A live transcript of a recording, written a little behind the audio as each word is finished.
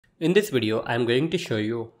In this video, I am going to show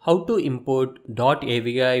you how to import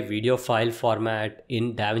 .avi video file format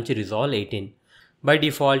in Davinci Resolve 18. By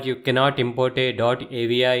default, you cannot import a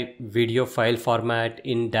 .avi video file format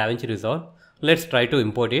in Davinci Resolve. Let's try to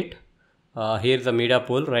import it. Here is the media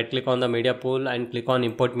pool. Right click on the media pool and click on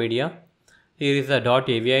import media. Here is the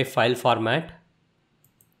 .avi file format.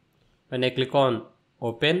 When I click on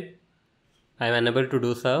open, I am unable to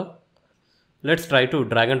do so. Let's try to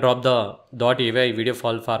drag and drop the .avi video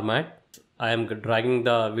file format. I am dragging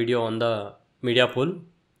the video on the media pool.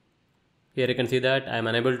 Here you can see that I am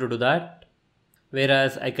unable to do that.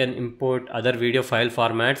 Whereas I can import other video file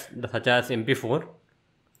formats such as MP4.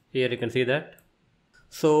 Here you can see that.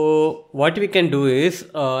 So what we can do is,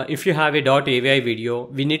 if you have a .avi video,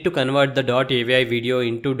 we need to convert the .avi video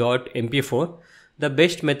into .mp4. The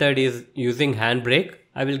best method is using Handbrake.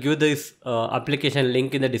 I will give this application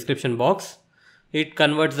link in the description box. It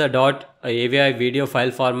converts the .avi video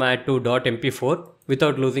file format to .mp4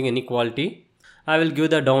 without losing any quality. I will give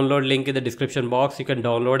the download link in the description box. You can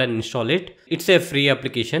download and install it. It's a free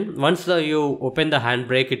application. Once you open the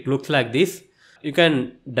Handbrake, it looks like this. You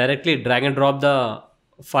can directly drag and drop the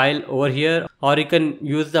file over here, or you can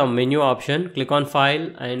use the menu option. Click on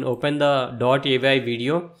file and open the .avi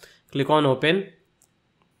video. Click on open.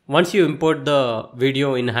 Once you import the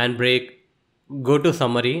video in Handbrake, go to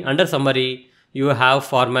summary. Under summary, you have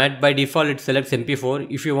format. By default, it selects MP4.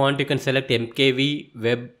 If you want, you can select MKV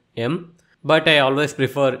WebM, but I always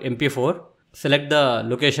prefer MP4. Select the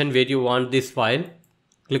location where you want this file.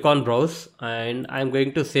 Click on browse, and I'm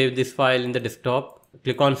going to save this file in the desktop.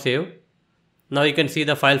 Click on save. Now you can see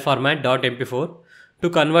the file format .mp4. To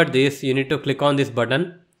convert this, you need to click on this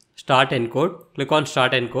button, start encode. Click on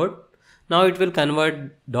start encode. Now it will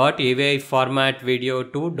convert .avi format video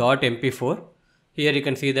to .mp4. Here you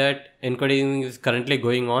can see that encoding is currently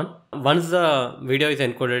going on. Once the video is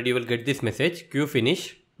encoded, you will get this message, queue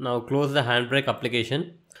finish. Now close the Handbrake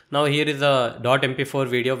application. Now here is a .mp4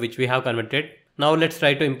 video which we have converted. Now let's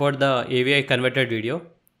try to import the AVI converted video.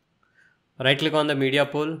 Right click on the media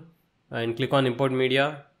pool and click on import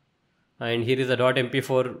media. And here is the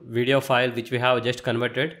 .mp4 video file which we have just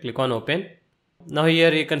converted. Click on open. Now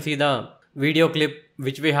here you can see the video clip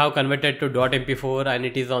which we have converted to .mp4 and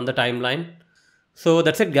it is on the timeline. So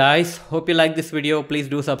that's it guys. Hope you like this video. Please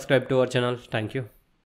do subscribe to our channel. Thank you.